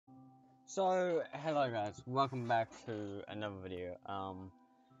So, hello guys, welcome back to another video.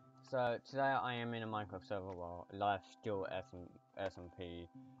 So today I am in a Minecraft server, well, live still SMP.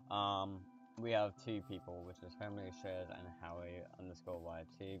 We have two people, which is Family Shares and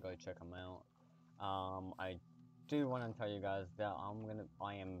Howie_YT. Go check them out. I do want to tell you guys that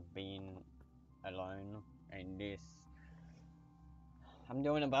I am being alone in this. I'm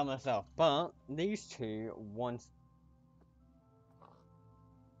doing it by myself, but these two want.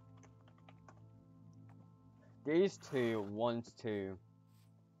 These two want to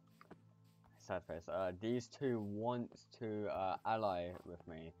ally with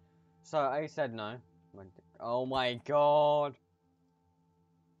me. So I said no. Oh my god.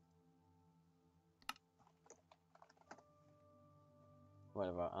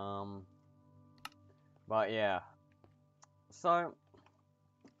 Whatever. But yeah. So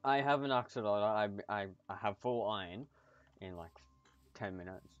I have an axolotl. I have full iron in like 10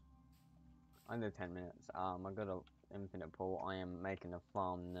 minutes. Under 10 minutes. I got an infinite pool. I am making a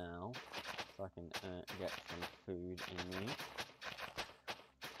farm now, so I can get some food in me.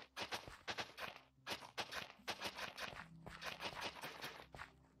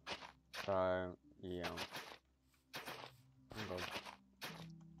 So yeah.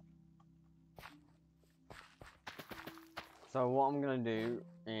 So what I'm gonna do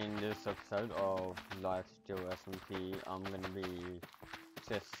in this episode of Life Still SMP, I'm gonna be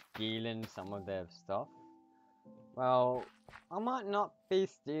just stealing some of their stuff. Well, I might not be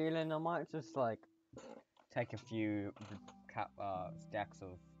stealing. I might just like take a few stacks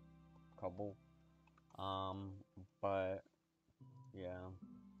of cobble. But yeah,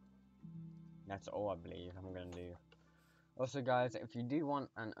 that's all I believe I'm gonna do. Also, guys, if you do want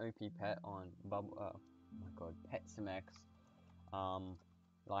an OP pet on oh my god, Pet Simex,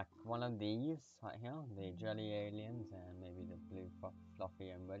 like one of these right here, the jelly aliens and maybe the blue fluffy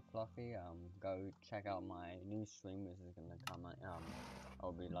and red fluffy, go check out my new stream, which is gonna come out.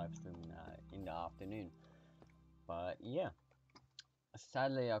 I'll be live streaming in the afternoon. But yeah,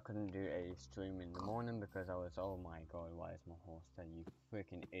 sadly I couldn't do a stream in the morning because I was, oh my god, why is my horse dead, you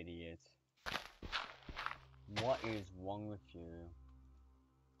freaking idiot. What is wrong with you?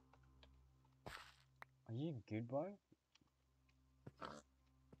 Are you good, bro?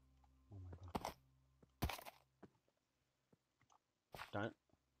 Oh my god. Don't.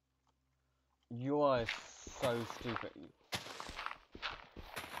 You are so stupid.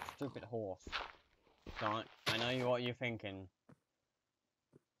 Stupid horse. Don't. I know what you're thinking.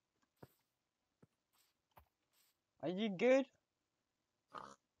 Are you good?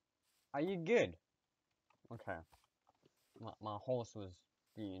 Are you good? Okay. My horse was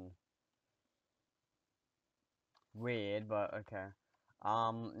being weird, but okay.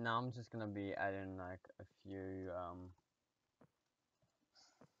 Now I'm just gonna be adding like a few,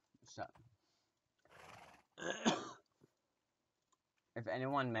 if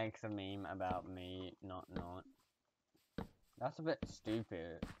anyone makes a meme about me not, that's a bit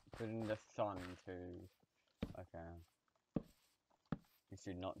stupid. Putting the sun to, okay. You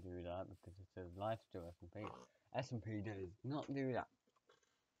should not do that because it says life to SMP. SMP does not do that.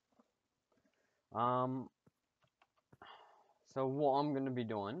 So what I'm gonna be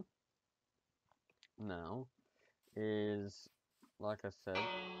doing now is, like I said,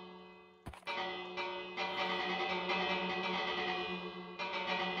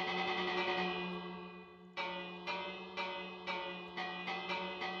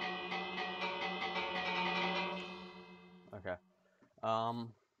 okay,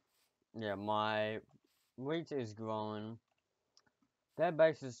 yeah, my wheat is growing. Their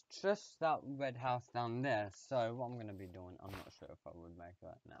base is just that red house down there, so what I'm gonna be doing, I'm not sure if I would make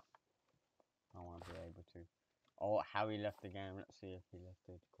that now. I won't be able to. Oh, how he left the game, let's see if he left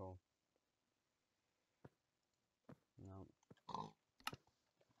it, cool. No.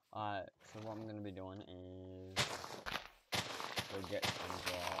 Alright, so what I'm gonna be doing is go get some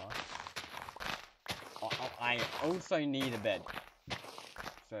grass. I also need a bed,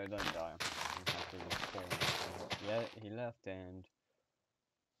 so I don't die. Yeah, he left and...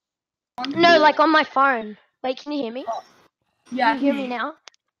 No, like on my phone. Wait, can you hear me? Yeah. Can you hear me now?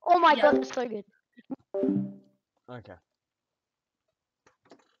 Oh my god, that's so good. Okay.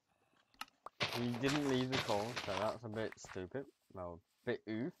 He didn't leave the call, so that's a bit stupid. Well, a bit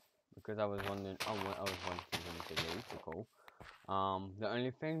oof, because I was wondering, I was wanting him to leave the call. The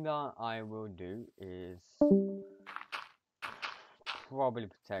only thing that I will do is probably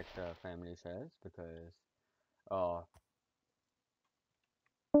protect Family Shares, because, oh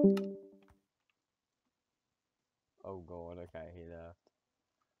god, okay, he left.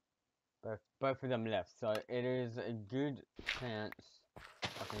 Both of them left, so it is a good chance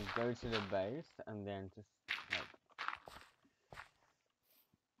I can go to the base and then just like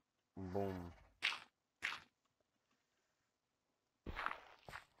boom.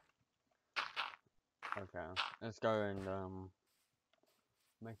 Okay, let's go and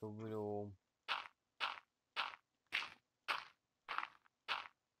make a little.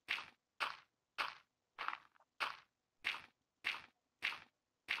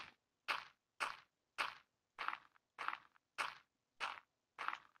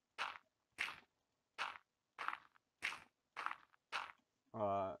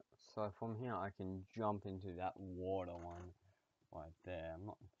 So from here I can jump into that water one right there. I'm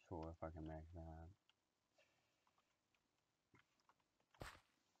not sure if I can make that.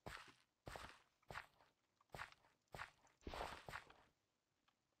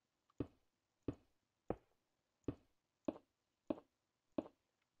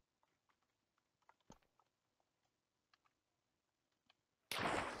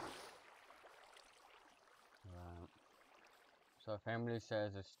 Right. So family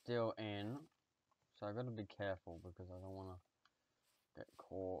says it's still in, so I gotta be careful because I don't wanna get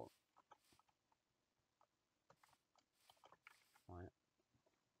caught. Right.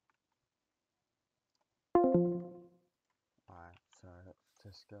 Alright, so let's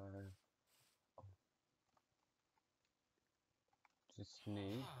just go. Just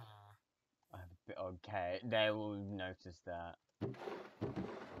sneak. Okay, they will notice that.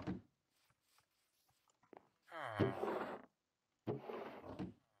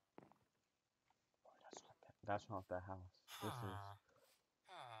 That's not their house. This is.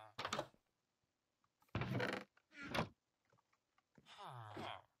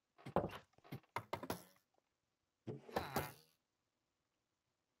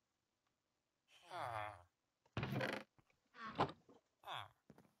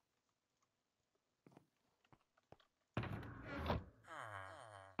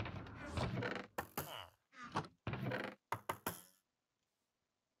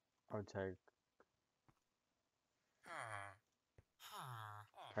 I'll take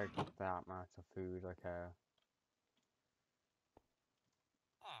that much of food, okay.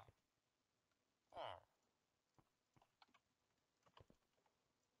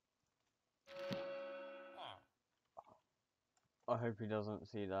 I hope he doesn't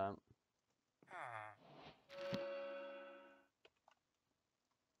see that.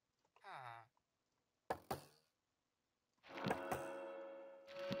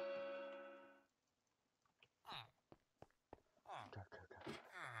 Go, go, go.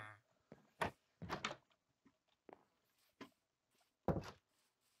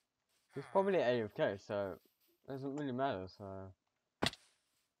 He's probably AFK, so it doesn't really matter, so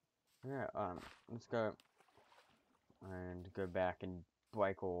yeah, let's go and go back and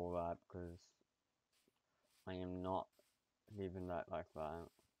break all that because I am not leaving that like that.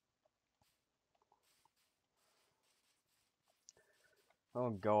 Oh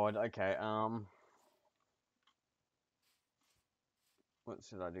god, okay, what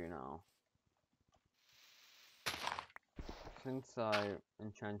should I do now? Since I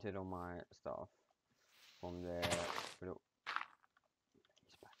enchanted all my stuff from there, he's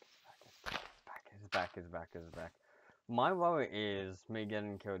back. My worry is me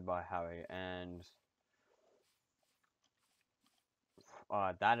getting killed by Harry, and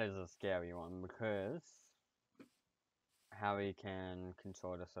that is a scary one because Harry can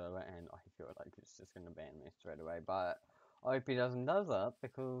control the server, and I feel like it's just gonna ban me straight away. But I hope he doesn't do that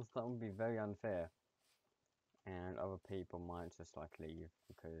because that would be very unfair, and other people might just like leave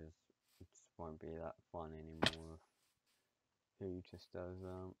because it just won't be that fun anymore. Who just does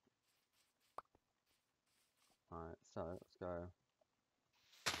that? Alright, so let's go.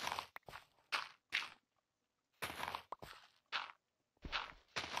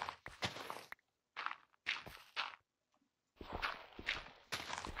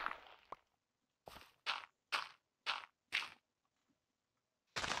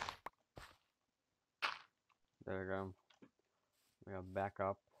 There we go. We are back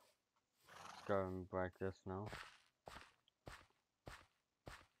up. Let's go and break this now.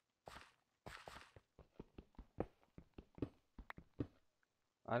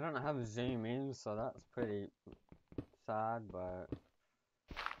 I don't have zoom in, so that's pretty sad, but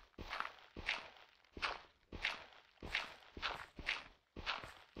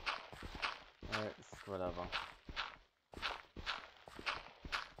it's whatever.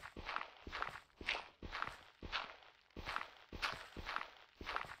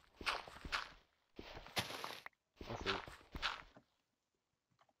 Oh shoot.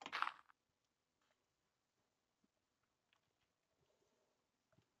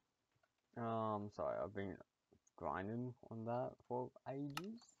 Sorry, I've been grinding on that for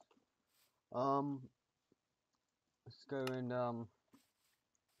ages. Let's go and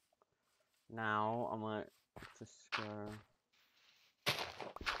now I might just go.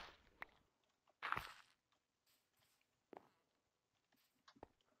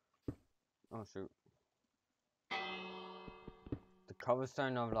 Oh shoot. The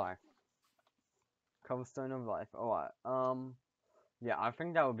cobblestone of life. Cobblestone of life. Alright. Yeah, I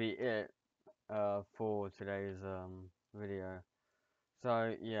think that would be it for today's video.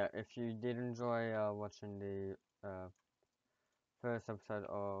 So yeah, if you did enjoy watching the first episode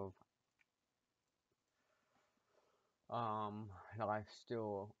of Life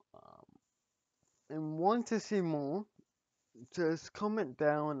Still and want to see more, just comment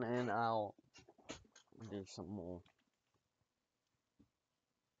down and I'll do some more.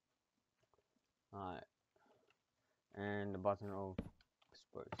 Alright. And the button of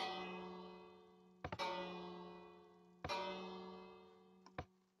suppose.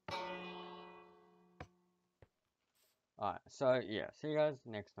 Alright, so yeah, see you guys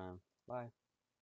next time. Bye.